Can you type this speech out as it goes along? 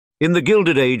In the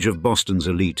gilded age of Boston's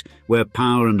elite, where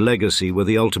power and legacy were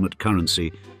the ultimate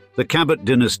currency, the Cabot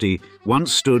Dynasty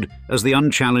once stood as the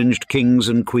unchallenged kings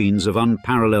and queens of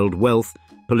unparalleled wealth,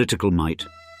 political might,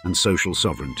 and social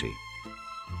sovereignty.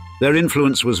 Their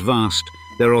influence was vast,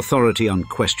 their authority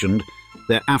unquestioned,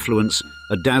 their affluence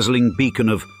a dazzling beacon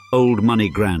of old money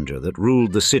grandeur that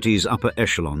ruled the city's upper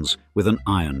echelons with an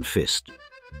iron fist.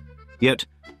 Yet,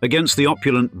 against the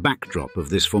opulent backdrop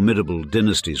of this formidable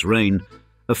dynasty's reign,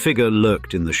 a figure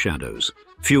lurked in the shadows,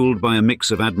 fueled by a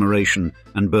mix of admiration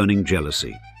and burning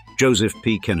jealousy: Joseph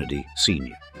P. Kennedy,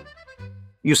 Sr.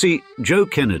 You see, Joe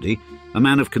Kennedy, a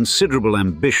man of considerable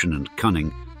ambition and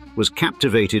cunning, was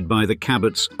captivated by the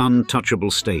Cabots'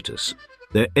 untouchable status,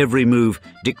 their every move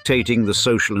dictating the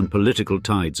social and political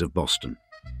tides of Boston.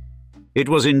 It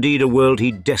was indeed a world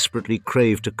he desperately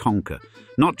craved to conquer,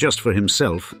 not just for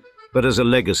himself, but as a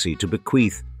legacy to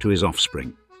bequeath to his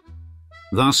offspring.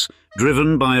 Thus,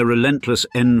 driven by a relentless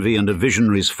envy and a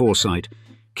visionary's foresight,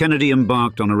 Kennedy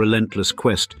embarked on a relentless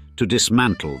quest to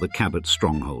dismantle the Cabot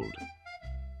stronghold.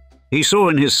 He saw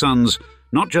in his sons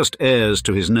not just heirs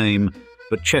to his name,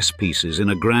 but chess pieces in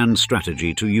a grand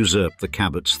strategy to usurp the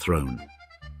Cabot's throne.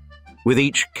 With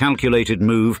each calculated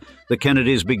move, the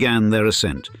Kennedys began their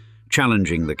ascent,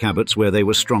 challenging the Cabots where they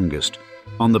were strongest,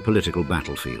 on the political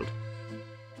battlefield.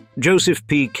 Joseph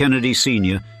P. Kennedy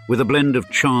Sr., with a blend of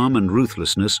charm and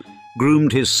ruthlessness,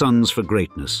 groomed his sons for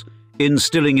greatness,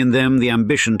 instilling in them the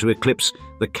ambition to eclipse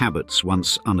the Cabots'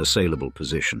 once unassailable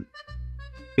position.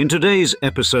 In today's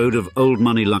episode of Old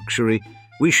Money Luxury,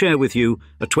 we share with you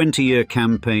a 20-year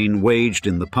campaign waged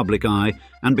in the public eye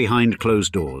and behind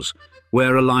closed doors,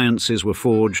 where alliances were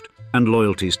forged and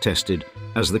loyalties tested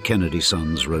as the Kennedy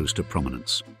sons rose to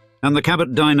prominence. And the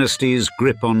Cabot Dynasty's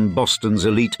grip on Boston's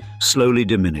elite slowly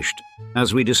diminished,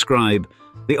 as we describe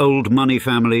the old money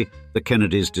family the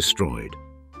Kennedys destroyed,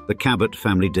 the Cabot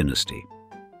Family Dynasty.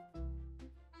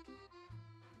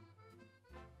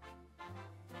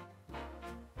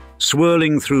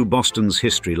 Swirling through Boston's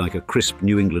history like a crisp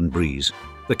New England breeze,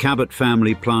 the Cabot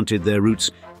family planted their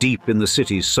roots deep in the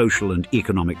city's social and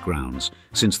economic grounds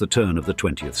since the turn of the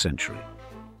 20th century.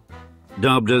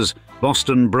 Dubbed as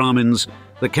Boston Brahmins,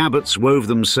 the Cabots wove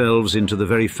themselves into the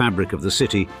very fabric of the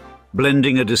city,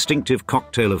 blending a distinctive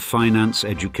cocktail of finance,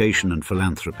 education, and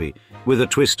philanthropy with a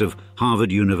twist of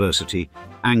Harvard University,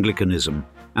 Anglicanism,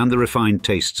 and the refined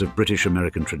tastes of British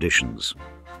American traditions.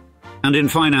 And in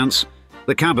finance,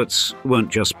 the Cabots weren't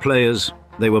just players,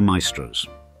 they were maestros.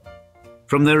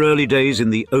 From their early days in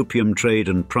the opium trade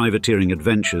and privateering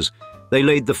adventures, they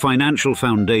laid the financial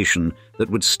foundation that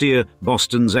would steer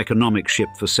Boston's economic ship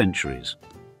for centuries.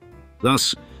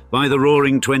 Thus, by the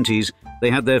Roaring Twenties,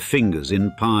 they had their fingers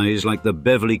in pies like the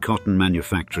Beverly Cotton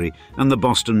Manufactory and the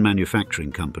Boston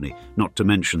Manufacturing Company, not to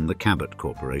mention the Cabot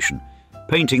Corporation,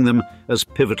 painting them as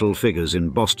pivotal figures in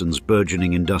Boston's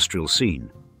burgeoning industrial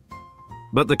scene.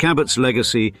 But the Cabots'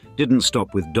 legacy didn't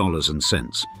stop with dollars and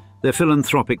cents. Their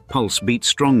philanthropic pulse beat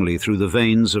strongly through the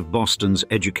veins of Boston's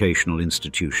educational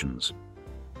institutions.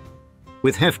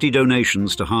 With hefty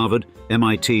donations to Harvard,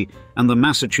 MIT, and the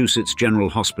Massachusetts General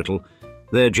Hospital,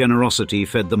 their generosity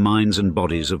fed the minds and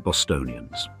bodies of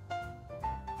Bostonians.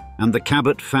 And the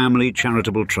Cabot Family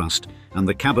Charitable Trust and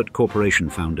the Cabot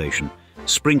Corporation Foundation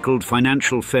sprinkled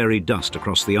financial fairy dust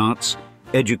across the arts,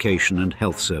 education, and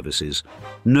health services,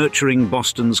 nurturing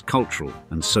Boston's cultural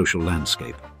and social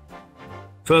landscape.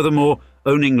 Furthermore,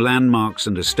 owning landmarks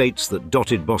and estates that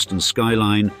dotted Boston's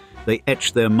skyline, they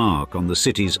etched their mark on the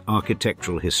city's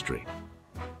architectural history.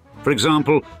 For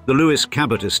example, the Lewis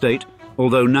Cabot estate,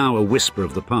 although now a whisper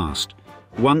of the past,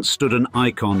 once stood an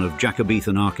icon of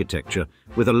Jacobean architecture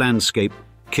with a landscape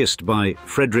kissed by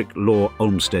Frederick Law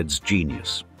Olmsted's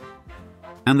genius.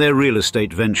 And their real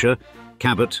estate venture,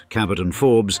 Cabot, Cabot &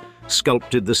 Forbes,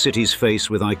 sculpted the city's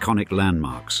face with iconic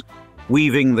landmarks,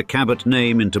 weaving the Cabot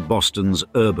name into Boston's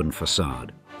urban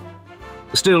facade.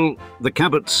 Still, the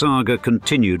Cabot saga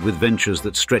continued with ventures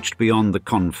that stretched beyond the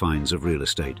confines of real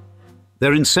estate.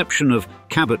 Their inception of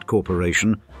Cabot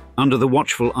Corporation, under the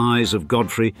watchful eyes of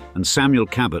Godfrey and Samuel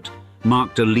Cabot,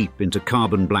 marked a leap into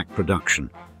carbon black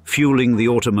production, fueling the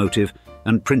automotive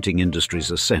and printing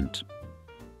industry's ascent.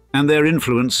 And their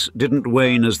influence didn't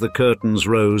wane as the curtains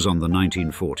rose on the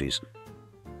 1940s.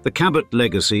 The Cabot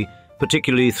legacy,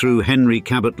 particularly through Henry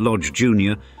Cabot Lodge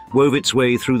Jr., wove its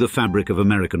way through the fabric of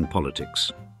American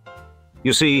politics.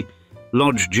 You see,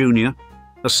 Lodge Jr.,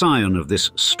 a scion of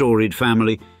this storied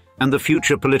family and the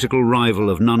future political rival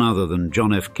of none other than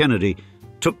John F. Kennedy,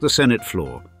 took the Senate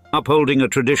floor, upholding a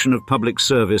tradition of public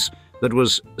service that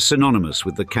was synonymous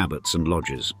with the Cabots and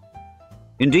Lodges.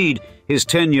 Indeed, his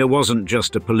tenure wasn't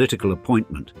just a political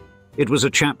appointment. It was a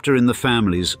chapter in the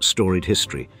family's storied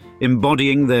history,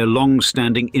 embodying their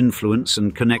long-standing influence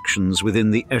and connections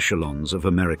within the echelons of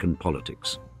American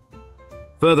politics.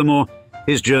 Furthermore,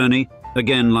 his journey,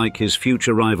 again like his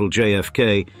future rival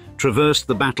JFK, traversed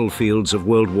the battlefields of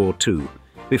World War II,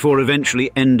 before eventually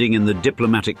ending in the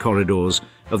diplomatic corridors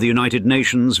of the United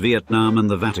Nations, Vietnam, and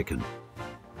the Vatican.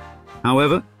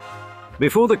 However,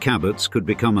 before the Cabots could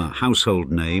become a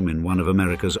household name in one of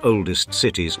America's oldest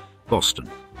cities, Boston,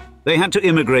 they had to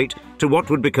immigrate to what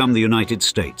would become the United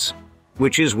States,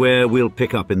 which is where we'll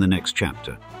pick up in the next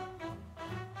chapter.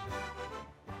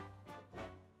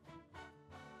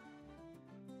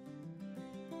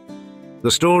 The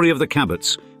story of the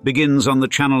Cabots begins on the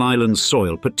Channel Islands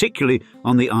soil, particularly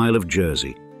on the Isle of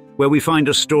Jersey, where we find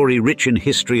a story rich in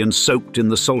history and soaked in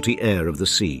the salty air of the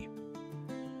sea.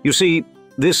 You see,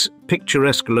 this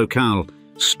picturesque locale,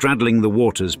 straddling the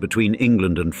waters between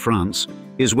England and France,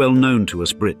 is well known to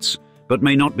us Brits, but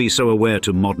may not be so aware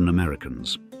to modern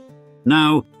Americans.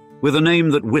 Now, with a name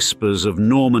that whispers of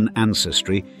Norman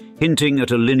ancestry, hinting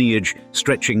at a lineage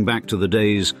stretching back to the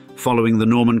days following the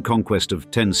Norman conquest of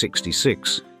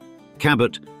 1066,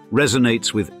 Cabot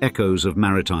resonates with echoes of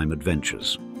maritime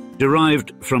adventures.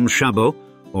 Derived from Cabot,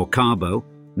 or Carbo,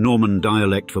 Norman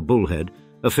dialect for bullhead,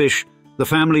 a fish, the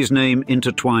family's name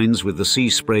intertwines with the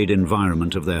sea-sprayed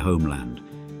environment of their homeland,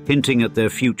 hinting at their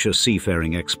future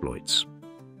seafaring exploits.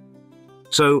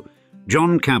 So,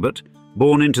 John Cabot,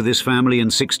 born into this family in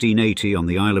 1680 on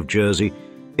the Isle of Jersey,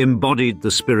 embodied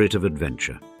the spirit of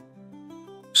adventure.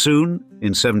 Soon,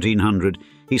 in 1700,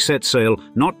 he set sail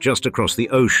not just across the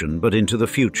ocean but into the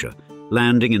future,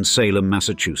 landing in Salem,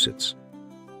 Massachusetts.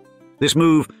 This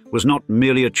move was not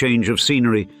merely a change of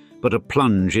scenery, but a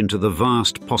plunge into the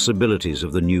vast possibilities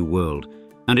of the New World,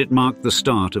 and it marked the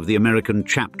start of the American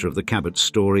chapter of the Cabot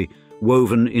story,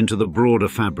 woven into the broader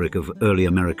fabric of early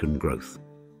American growth.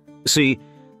 See,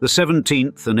 the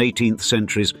 17th and 18th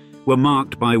centuries were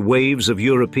marked by waves of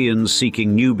Europeans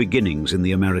seeking new beginnings in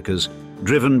the Americas,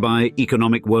 driven by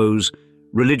economic woes,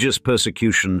 religious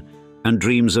persecution, and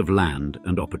dreams of land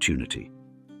and opportunity.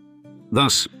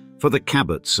 Thus, for the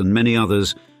Cabots and many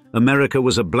others, America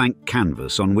was a blank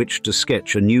canvas on which to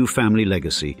sketch a new family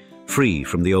legacy, free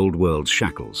from the old world's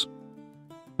shackles.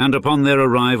 And upon their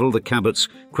arrival, the Cabots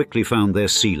quickly found their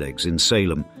sea legs in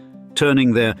Salem,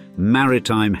 turning their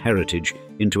maritime heritage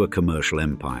into a commercial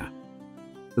empire.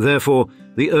 Therefore,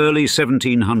 the early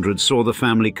 1700s saw the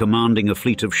family commanding a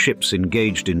fleet of ships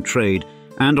engaged in trade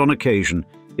and, on occasion,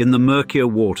 in the murkier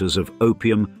waters of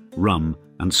opium, rum,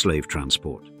 and slave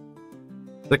transport.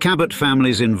 The Cabot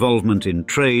family's involvement in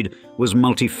trade was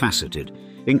multifaceted,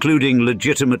 including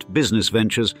legitimate business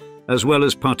ventures as well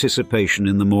as participation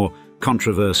in the more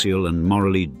controversial and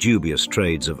morally dubious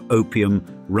trades of opium,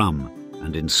 rum,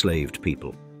 and enslaved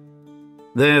people.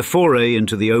 Their foray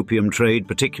into the opium trade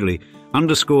particularly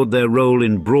underscored their role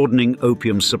in broadening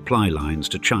opium supply lines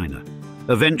to China,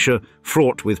 a venture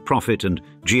fraught with profit and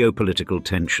geopolitical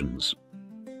tensions.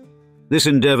 This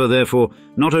endeavour, therefore,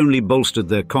 not only bolstered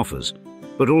their coffers,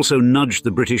 but also nudged the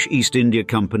British East India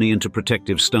Company into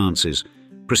protective stances,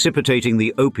 precipitating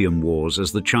the Opium Wars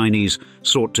as the Chinese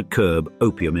sought to curb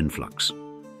opium influx.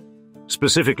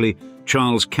 Specifically,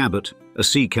 Charles Cabot, a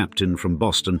sea captain from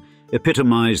Boston,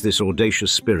 epitomised this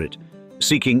audacious spirit,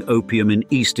 seeking opium in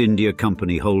East India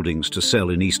Company holdings to sell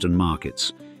in eastern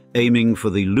markets, aiming for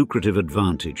the lucrative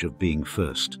advantage of being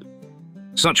first.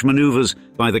 Such manoeuvres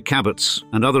by the Cabots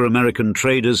and other American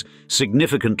traders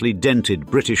significantly dented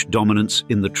British dominance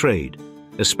in the trade,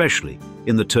 especially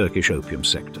in the Turkish opium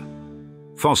sector,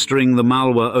 fostering the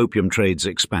Malwa opium trade's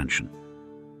expansion.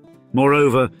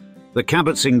 Moreover, the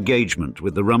Cabots' engagement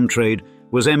with the rum trade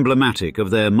was emblematic of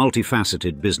their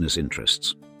multifaceted business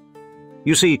interests.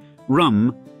 You see,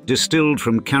 rum, distilled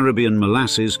from Caribbean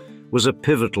molasses, was a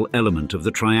pivotal element of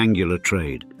the triangular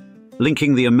trade,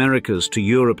 linking the Americas to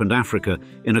Europe and Africa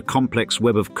in a complex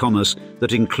web of commerce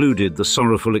that included the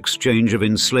sorrowful exchange of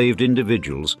enslaved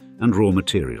individuals and raw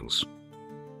materials.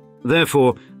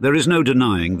 Therefore, there is no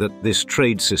denying that this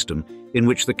trade system, in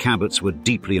which the Cabots were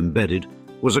deeply embedded,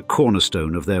 was a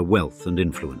cornerstone of their wealth and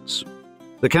influence.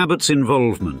 The Cabots'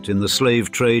 involvement in the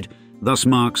slave trade thus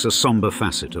marks a somber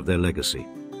facet of their legacy.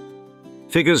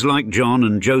 Figures like John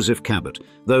and Joseph Cabot,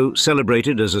 though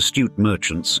celebrated as astute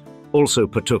merchants, also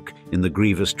partook in the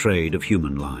grievous trade of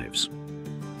human lives.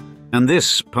 And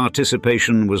this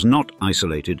participation was not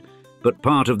isolated, but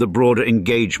part of the broader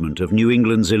engagement of New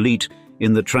England's elite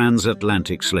in the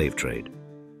transatlantic slave trade.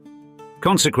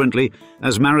 Consequently,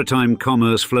 as maritime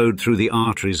commerce flowed through the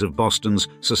arteries of Boston's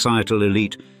societal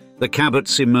elite, the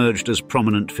Cabots emerged as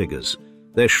prominent figures,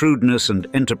 their shrewdness and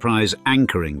enterprise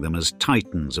anchoring them as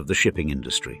titans of the shipping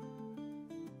industry.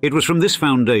 It was from this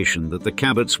foundation that the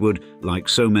Cabots would, like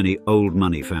so many old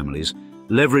money families,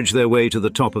 leverage their way to the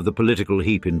top of the political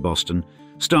heap in Boston,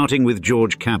 starting with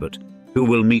George Cabot, who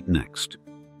we'll meet next.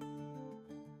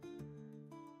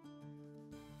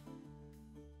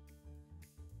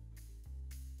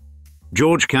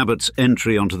 George Cabot's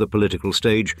entry onto the political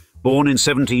stage, born in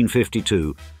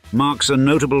 1752, marks a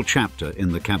notable chapter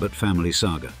in the Cabot family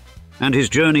saga, and his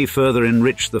journey further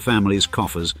enriched the family's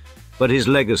coffers, but his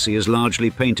legacy is largely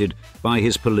painted by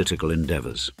his political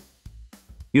endeavours.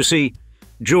 You see,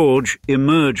 George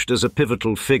emerged as a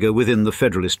pivotal figure within the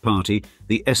Federalist Party,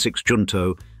 the Essex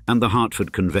Junto, and the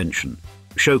Hartford Convention,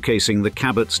 showcasing the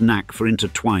Cabots' knack for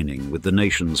intertwining with the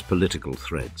nation's political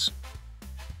threads.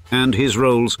 And his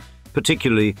roles,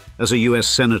 particularly as a US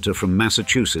Senator from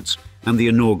Massachusetts and the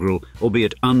inaugural,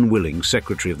 albeit unwilling,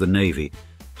 Secretary of the Navy,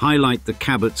 highlight the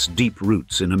Cabots' deep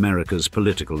roots in America's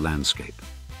political landscape.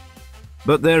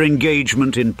 But their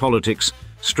engagement in politics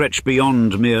stretched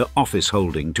beyond mere office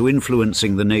holding to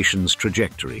influencing the nation's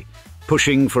trajectory,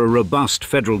 pushing for a robust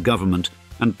federal government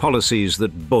and policies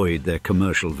that buoyed their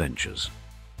commercial ventures.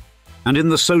 And in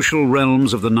the social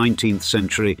realms of the 19th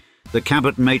century, the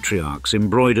Cabot matriarchs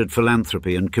embroidered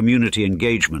philanthropy and community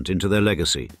engagement into their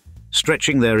legacy,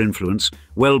 stretching their influence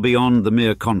well beyond the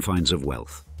mere confines of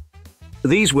wealth.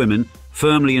 These women,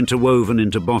 firmly interwoven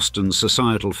into Boston's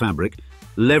societal fabric,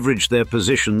 leveraged their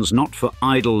positions not for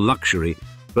idle luxury,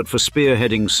 but for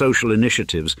spearheading social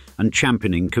initiatives and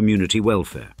championing community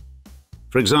welfare.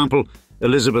 For example,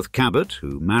 Elizabeth Cabot,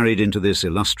 who married into this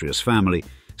illustrious family,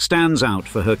 stands out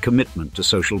for her commitment to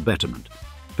social betterment,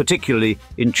 particularly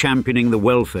in championing the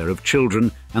welfare of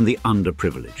children and the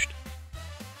underprivileged.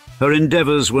 Her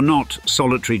endeavours were not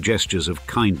solitary gestures of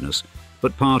kindness,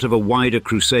 but part of a wider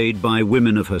crusade by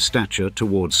women of her stature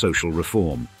towards social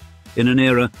reform, in an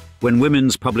era when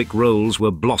women's public roles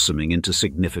were blossoming into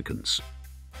significance.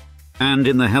 And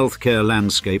in the healthcare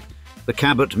landscape, the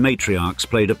Cabot matriarchs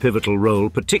played a pivotal role,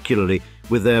 particularly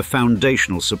with their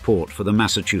foundational support for the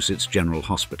Massachusetts General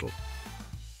Hospital.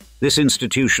 This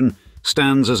institution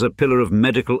stands as a pillar of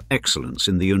medical excellence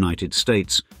in the United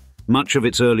States. Much of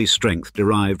its early strength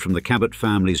derived from the Cabot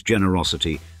family's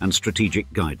generosity and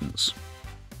strategic guidance.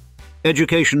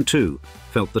 Education, too,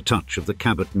 felt the touch of the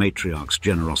Cabot matriarchs'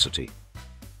 generosity.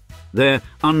 Their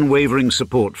unwavering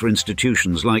support for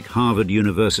institutions like Harvard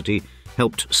University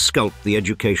helped sculpt the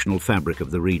educational fabric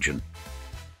of the region.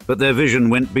 But their vision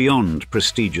went beyond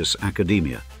prestigious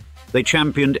academia. They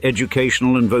championed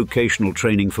educational and vocational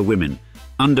training for women,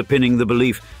 underpinning the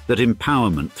belief that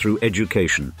empowerment through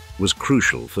education was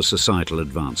crucial for societal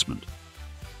advancement.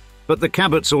 But the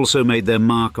Cabots also made their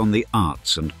mark on the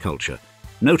arts and culture,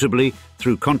 notably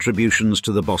through contributions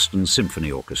to the Boston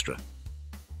Symphony Orchestra.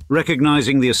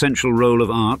 Recognizing the essential role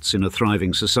of arts in a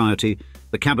thriving society,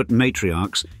 the Cabot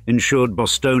matriarchs ensured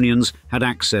Bostonians had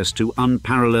access to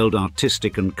unparalleled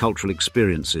artistic and cultural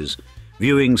experiences,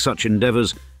 viewing such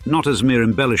endeavors not as mere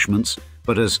embellishments,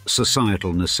 but as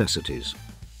societal necessities.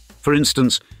 For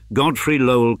instance, Godfrey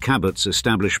Lowell Cabot's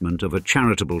establishment of a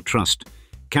charitable trust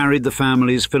carried the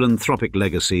family's philanthropic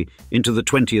legacy into the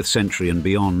 20th century and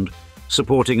beyond,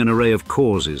 supporting an array of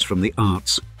causes from the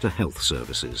arts to health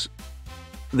services.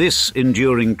 This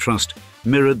enduring trust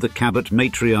mirrored the Cabot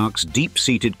matriarch's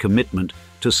deep-seated commitment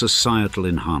to societal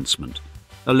enhancement,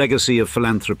 a legacy of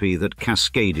philanthropy that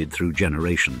cascaded through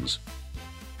generations.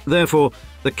 Therefore,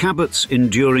 the Cabots'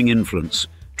 enduring influence,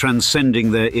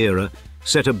 transcending their era,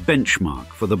 set a benchmark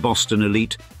for the Boston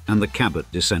elite and the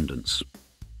Cabot descendants.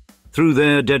 Through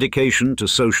their dedication to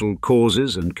social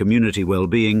causes and community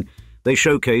well-being, they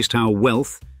showcased how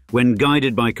wealth, when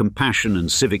guided by compassion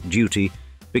and civic duty,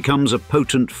 becomes a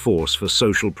potent force for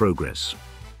social progress.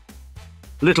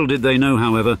 Little did they know,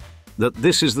 however, that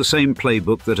this is the same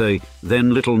playbook that a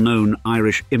then little-known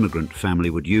Irish immigrant family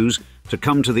would use to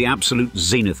come to the absolute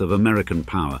zenith of American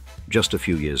power just a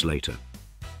few years later.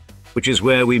 Which is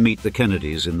where we meet the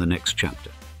Kennedys in the next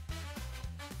chapter.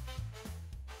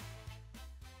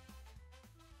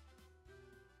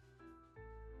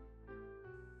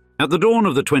 At the dawn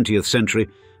of the 20th century,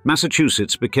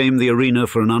 Massachusetts became the arena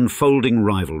for an unfolding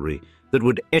rivalry that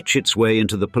would etch its way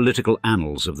into the political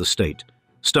annals of the state,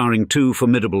 starring two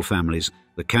formidable families,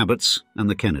 the Cabots and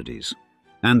the Kennedys.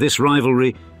 And this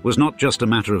rivalry was not just a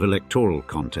matter of electoral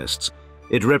contests.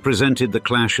 It represented the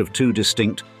clash of two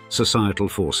distinct societal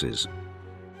forces.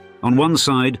 On one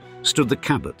side stood the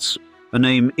Cabots, a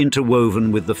name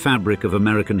interwoven with the fabric of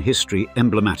American history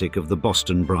emblematic of the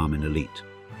Boston Brahmin elite.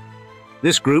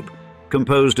 This group,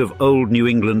 composed of old New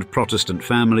England Protestant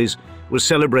families, was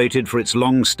celebrated for its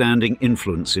long-standing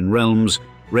influence in realms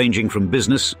ranging from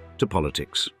business to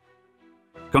politics.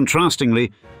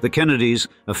 Contrastingly, the Kennedys,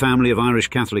 a family of Irish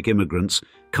Catholic immigrants,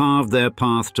 carved their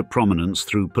path to prominence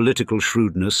through political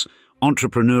shrewdness,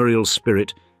 entrepreneurial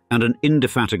spirit, and an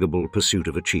indefatigable pursuit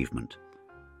of achievement.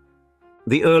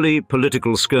 The early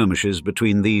political skirmishes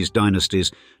between these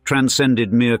dynasties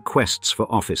transcended mere quests for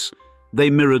office. They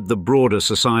mirrored the broader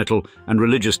societal and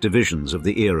religious divisions of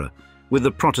the era, with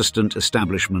the Protestant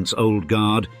establishment's old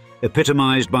guard,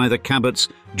 epitomized by the Cabots,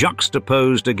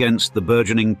 juxtaposed against the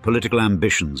burgeoning political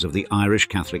ambitions of the Irish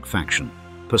Catholic faction,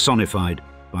 personified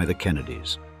by the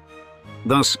Kennedys.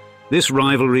 Thus, this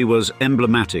rivalry was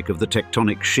emblematic of the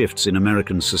tectonic shifts in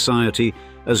American society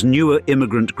as newer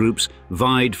immigrant groups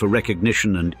vied for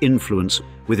recognition and influence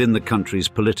within the country's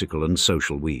political and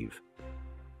social weave.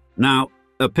 Now,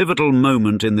 a pivotal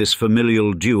moment in this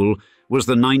familial duel was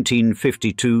the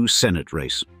 1952 Senate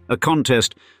race, a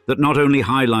contest that not only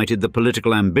highlighted the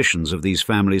political ambitions of these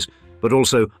families, but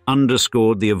also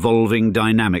underscored the evolving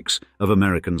dynamics of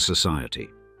American society.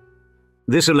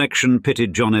 This election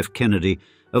pitted John F. Kennedy,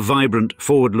 a vibrant,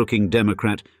 forward-looking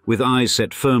Democrat with eyes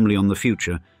set firmly on the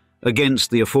future,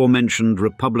 against the aforementioned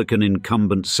Republican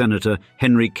incumbent Senator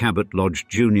Henry Cabot Lodge,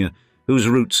 Jr., whose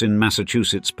roots in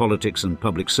Massachusetts politics and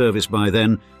public service by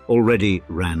then already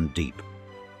ran deep.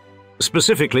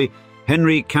 Specifically,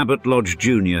 Henry Cabot Lodge,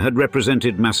 Jr. had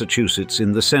represented Massachusetts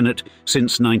in the Senate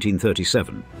since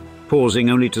 1937, pausing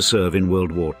only to serve in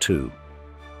World War II.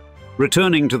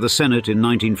 Returning to the Senate in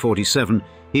 1947,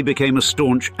 he became a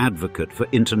staunch advocate for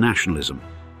internationalism,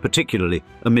 particularly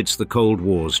amidst the Cold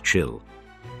War's chill.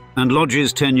 And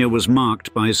Lodge's tenure was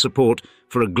marked by his support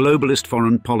for a globalist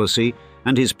foreign policy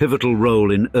and his pivotal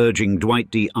role in urging Dwight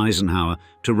D. Eisenhower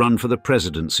to run for the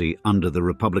presidency under the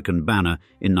Republican banner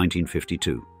in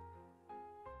 1952.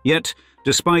 Yet,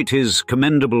 despite his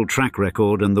commendable track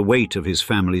record and the weight of his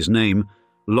family's name,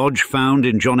 Lodge found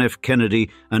in John F. Kennedy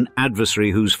an adversary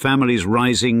whose family's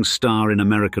rising star in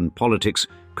American politics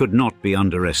could not be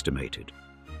underestimated.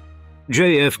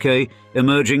 JFK,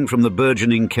 emerging from the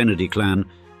burgeoning Kennedy clan,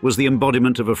 was the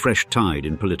embodiment of a fresh tide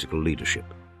in political leadership.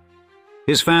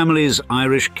 His family's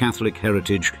Irish Catholic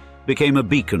heritage became a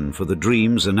beacon for the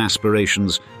dreams and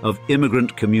aspirations of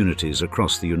immigrant communities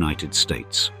across the United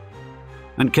States.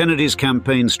 And Kennedy's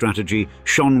campaign strategy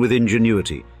shone with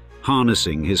ingenuity,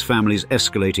 harnessing his family's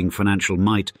escalating financial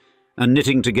might and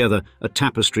knitting together a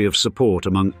tapestry of support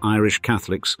among Irish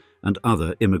Catholics and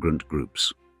other immigrant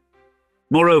groups.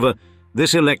 Moreover,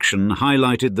 this election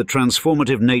highlighted the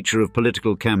transformative nature of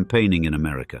political campaigning in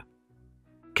America.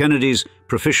 Kennedy's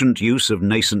proficient use of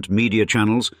nascent media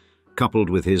channels, coupled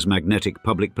with his magnetic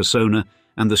public persona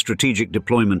and the strategic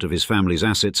deployment of his family's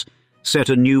assets, set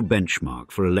a new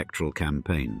benchmark for electoral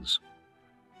campaigns.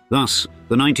 Thus,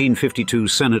 the 1952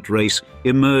 Senate race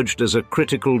emerged as a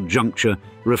critical juncture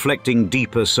reflecting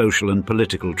deeper social and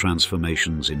political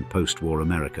transformations in post-war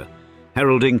America,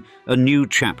 heralding a new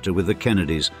chapter with the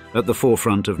Kennedys at the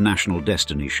forefront of national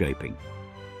destiny shaping.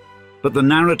 But the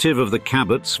narrative of the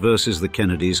Cabots versus the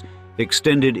Kennedys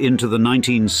extended into the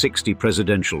 1960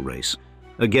 presidential race,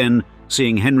 again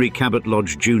seeing Henry Cabot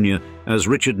Lodge, Jr. as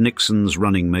Richard Nixon's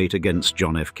running mate against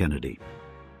John F. Kennedy.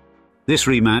 This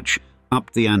rematch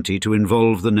upped the ante to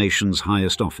involve the nation's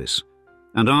highest office,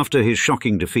 and after his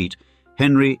shocking defeat,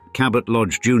 Henry Cabot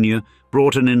Lodge, Jr.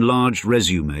 brought an enlarged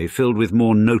resume filled with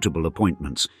more notable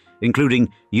appointments,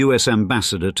 including U.S.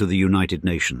 Ambassador to the United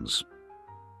Nations.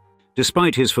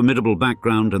 Despite his formidable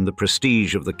background and the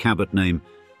prestige of the Cabot name,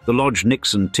 the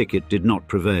Lodge-Nixon ticket did not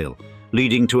prevail,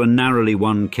 leading to a narrowly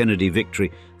won Kennedy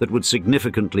victory that would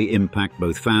significantly impact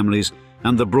both families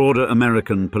and the broader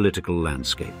American political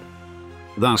landscape.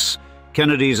 Thus,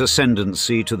 Kennedy's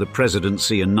ascendancy to the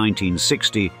presidency in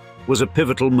 1960 was a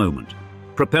pivotal moment,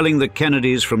 propelling the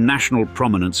Kennedys from national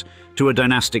prominence to a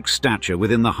dynastic stature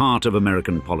within the heart of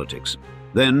American politics.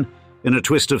 Then, in a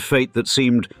twist of fate that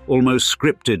seemed almost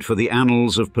scripted for the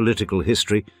annals of political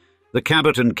history, the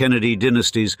Cabot and Kennedy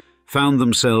dynasties found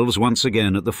themselves once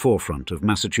again at the forefront of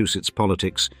Massachusetts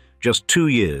politics just 2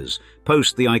 years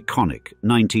post the iconic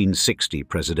 1960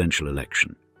 presidential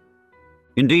election.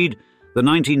 Indeed, the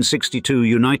 1962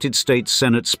 United States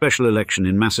Senate special election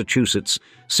in Massachusetts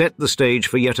set the stage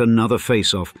for yet another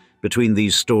face-off between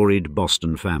these storied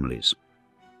Boston families.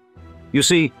 You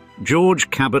see, George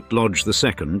Cabot Lodge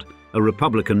II, a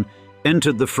Republican,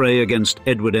 entered the fray against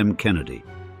Edward M. Kennedy,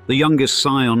 the youngest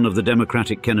scion of the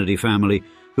Democratic Kennedy family,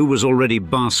 who was already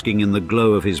basking in the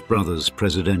glow of his brother's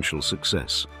presidential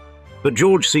success. But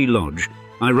George C. Lodge,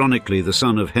 ironically the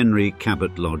son of Henry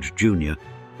Cabot Lodge, Jr.,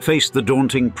 faced the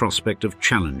daunting prospect of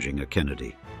challenging a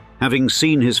Kennedy, having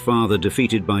seen his father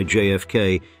defeated by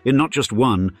JFK in not just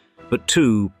one, but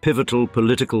two pivotal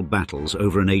political battles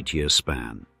over an 8-year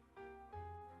span.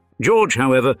 George,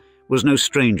 however, was no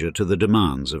stranger to the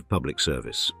demands of public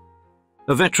service.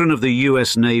 A veteran of the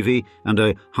US Navy and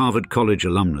a Harvard College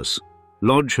alumnus,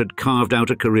 Lodge had carved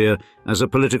out a career as a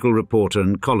political reporter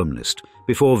and columnist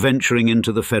before venturing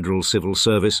into the federal civil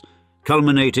service,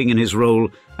 culminating in his role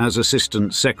as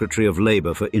Assistant Secretary of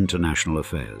Labor for International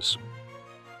Affairs.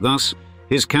 Thus,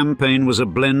 his campaign was a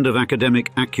blend of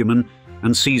academic acumen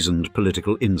and seasoned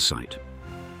political insight.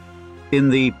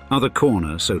 In the other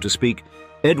corner, so to speak,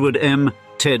 Edward M.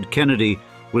 Ted Kennedy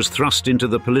was thrust into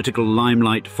the political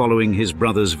limelight following his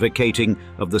brother's vacating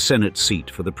of the Senate seat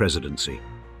for the presidency.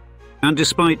 And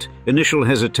despite initial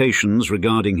hesitations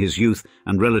regarding his youth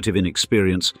and relative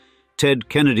inexperience, Ted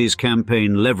Kennedy's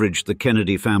campaign leveraged the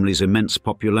Kennedy family's immense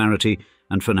popularity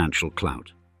and financial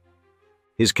clout.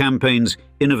 His campaign's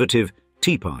innovative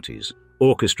tea parties,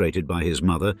 orchestrated by his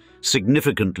mother,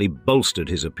 significantly bolstered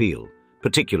his appeal,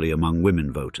 particularly among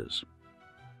women voters.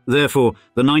 Therefore,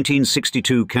 the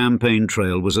 1962 campaign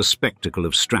trail was a spectacle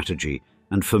of strategy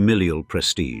and familial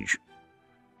prestige.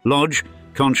 Lodge,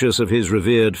 conscious of his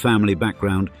revered family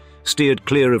background, steered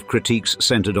clear of critiques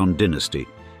centered on dynasty,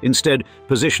 instead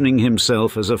positioning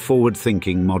himself as a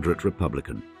forward-thinking moderate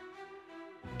Republican.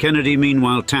 Kennedy,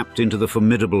 meanwhile, tapped into the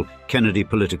formidable Kennedy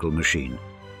political machine,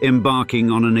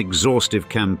 embarking on an exhaustive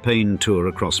campaign tour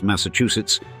across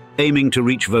Massachusetts, aiming to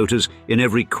reach voters in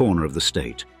every corner of the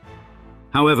state.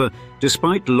 However,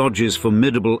 despite Lodge's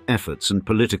formidable efforts and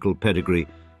political pedigree,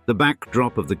 the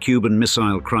backdrop of the Cuban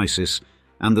Missile Crisis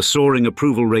and the soaring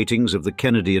approval ratings of the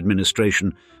Kennedy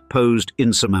administration posed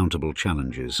insurmountable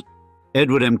challenges.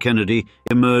 Edward M. Kennedy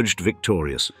emerged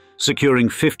victorious, securing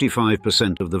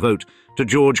 55% of the vote to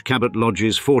George Cabot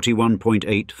Lodge's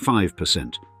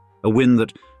 41.85%, a win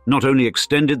that not only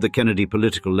extended the Kennedy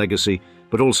political legacy,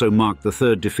 but also marked the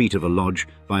third defeat of a Lodge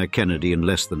by a Kennedy in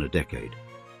less than a decade.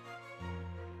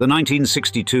 The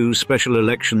 1962 special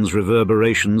elections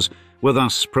reverberations were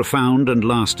thus profound and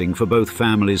lasting for both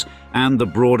families and the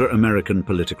broader American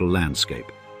political landscape.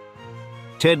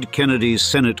 Ted Kennedy's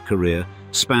Senate career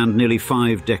spanned nearly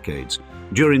 5 decades,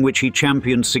 during which he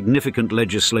championed significant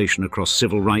legislation across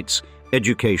civil rights,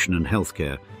 education and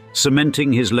healthcare,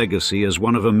 cementing his legacy as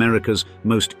one of America's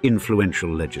most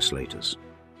influential legislators.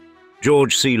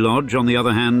 George C. Lodge, on the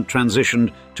other hand,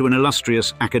 transitioned to an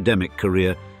illustrious academic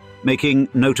career, making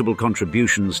notable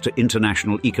contributions to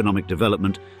international economic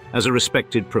development as a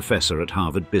respected professor at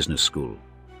Harvard Business School.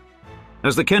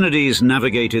 As the Kennedys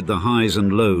navigated the highs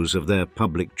and lows of their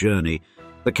public journey,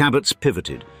 the Cabots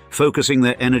pivoted, focusing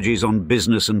their energies on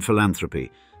business and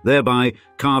philanthropy, thereby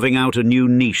carving out a new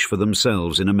niche for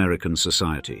themselves in American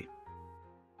society.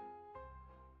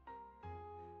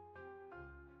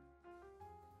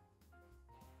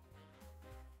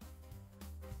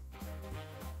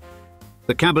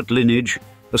 The Cabot lineage,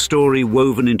 a story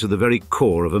woven into the very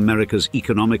core of America's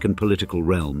economic and political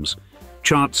realms,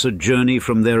 charts a journey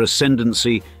from their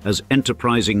ascendancy as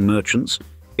enterprising merchants,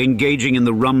 engaging in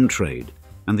the rum trade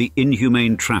and the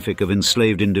inhumane traffic of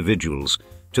enslaved individuals,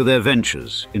 to their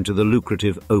ventures into the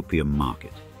lucrative opium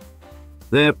market.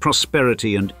 Their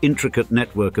prosperity and intricate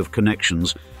network of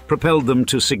connections propelled them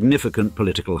to significant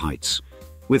political heights,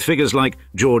 with figures like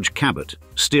George Cabot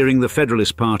steering the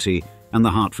Federalist Party and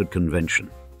the Hartford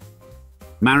Convention.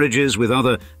 Marriages with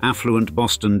other affluent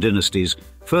Boston dynasties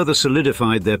further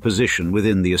solidified their position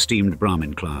within the esteemed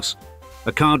Brahmin class,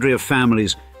 a cadre of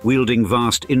families wielding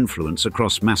vast influence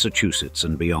across Massachusetts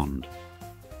and beyond.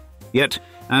 Yet,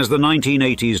 as the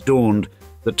 1980s dawned,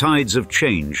 the tides of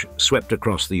change swept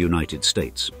across the United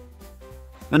States.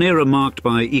 An era marked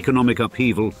by economic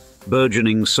upheaval,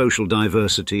 burgeoning social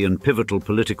diversity and pivotal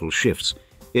political shifts,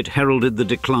 it heralded the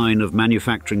decline of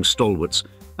manufacturing stalwarts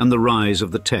and the rise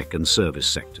of the tech and service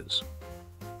sectors.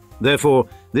 Therefore,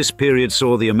 this period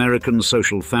saw the American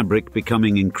social fabric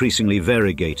becoming increasingly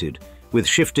variegated, with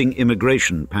shifting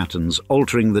immigration patterns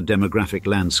altering the demographic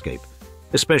landscape,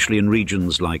 especially in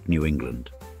regions like New England.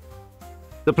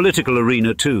 The political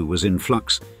arena, too, was in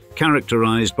flux,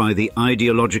 characterized by the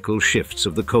ideological shifts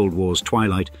of the Cold War's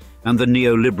twilight and the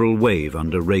neoliberal wave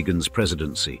under Reagan's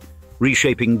presidency,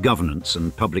 reshaping governance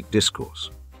and public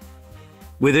discourse.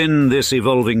 Within this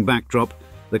evolving backdrop,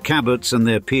 the Cabots and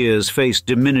their peers faced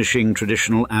diminishing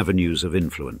traditional avenues of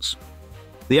influence.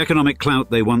 The economic clout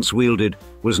they once wielded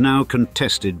was now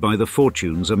contested by the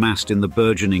fortunes amassed in the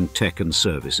burgeoning tech and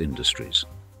service industries.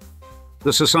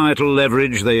 The societal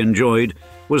leverage they enjoyed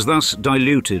was thus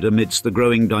diluted amidst the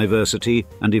growing diversity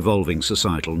and evolving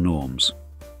societal norms.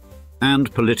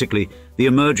 And politically, the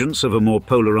emergence of a more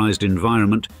polarized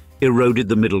environment eroded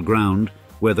the middle ground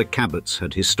where the Cabots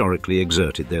had historically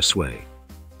exerted their sway.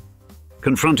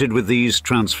 Confronted with these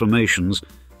transformations,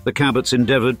 the Cabots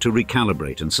endeavored to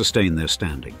recalibrate and sustain their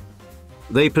standing.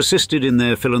 They persisted in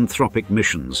their philanthropic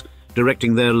missions,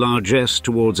 directing their largesse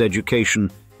towards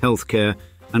education, healthcare,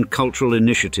 and cultural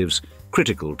initiatives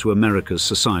critical to America's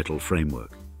societal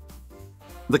framework.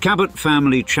 The Cabot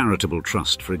Family Charitable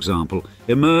Trust, for example,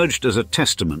 emerged as a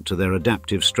testament to their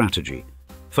adaptive strategy,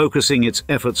 focusing its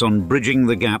efforts on bridging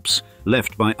the gaps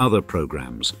left by other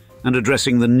programs and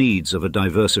addressing the needs of a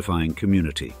diversifying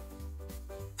community.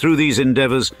 Through these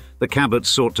endeavors, the Cabots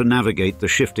sought to navigate the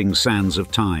shifting sands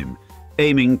of time,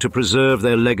 aiming to preserve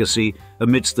their legacy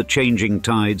amidst the changing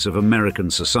tides of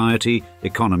American society,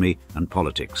 economy, and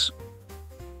politics.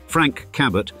 Frank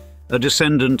Cabot, a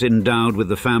descendant endowed with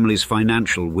the family's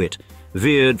financial wit,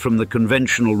 veered from the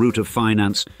conventional route of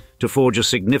finance to forge a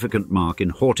significant mark in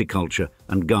horticulture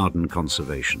and garden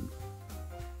conservation.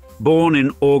 Born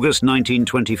in August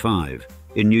 1925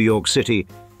 in New York City,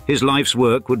 his life's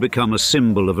work would become a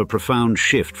symbol of a profound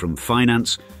shift from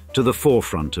finance to the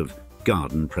forefront of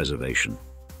garden preservation.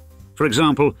 For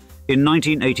example, in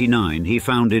 1989 he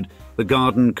founded the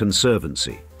Garden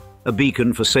Conservancy, a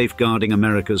beacon for safeguarding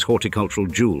America's horticultural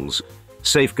jewels,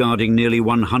 safeguarding nearly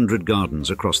 100 gardens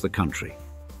across the country.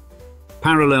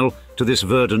 Parallel to this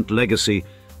verdant legacy,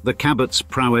 the Cabots'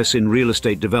 prowess in real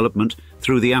estate development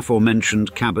through the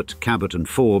aforementioned Cabot, and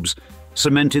Forbes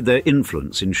cemented their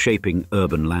influence in shaping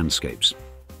urban landscapes.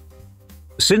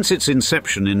 Since its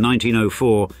inception in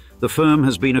 1904, the firm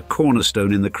has been a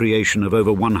cornerstone in the creation of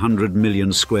over 100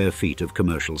 million square feet of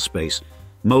commercial space,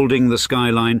 molding the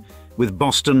skyline with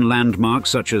Boston landmarks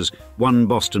such as 1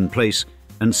 Boston Place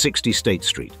and 60 State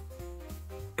Street.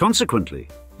 Consequently,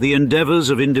 the endeavors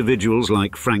of individuals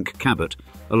like Frank Cabot,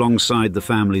 alongside the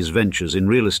family's ventures in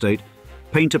real estate,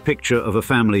 paint a picture of a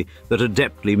family that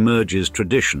adeptly merges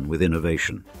tradition with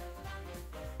innovation.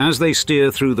 As they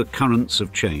steer through the currents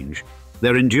of change,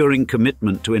 their enduring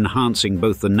commitment to enhancing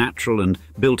both the natural and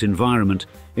built environment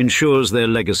ensures their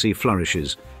legacy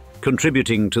flourishes,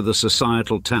 contributing to the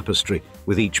societal tapestry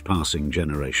with each passing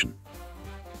generation.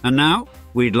 And now,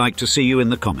 we'd like to see you in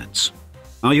the comments.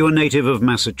 Are you a native of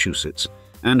Massachusetts?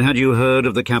 And had you heard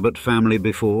of the Cabot family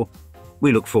before?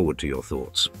 We look forward to your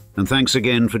thoughts. And thanks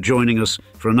again for joining us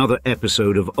for another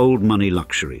episode of Old Money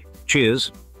Luxury.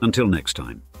 Cheers, until next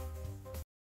time.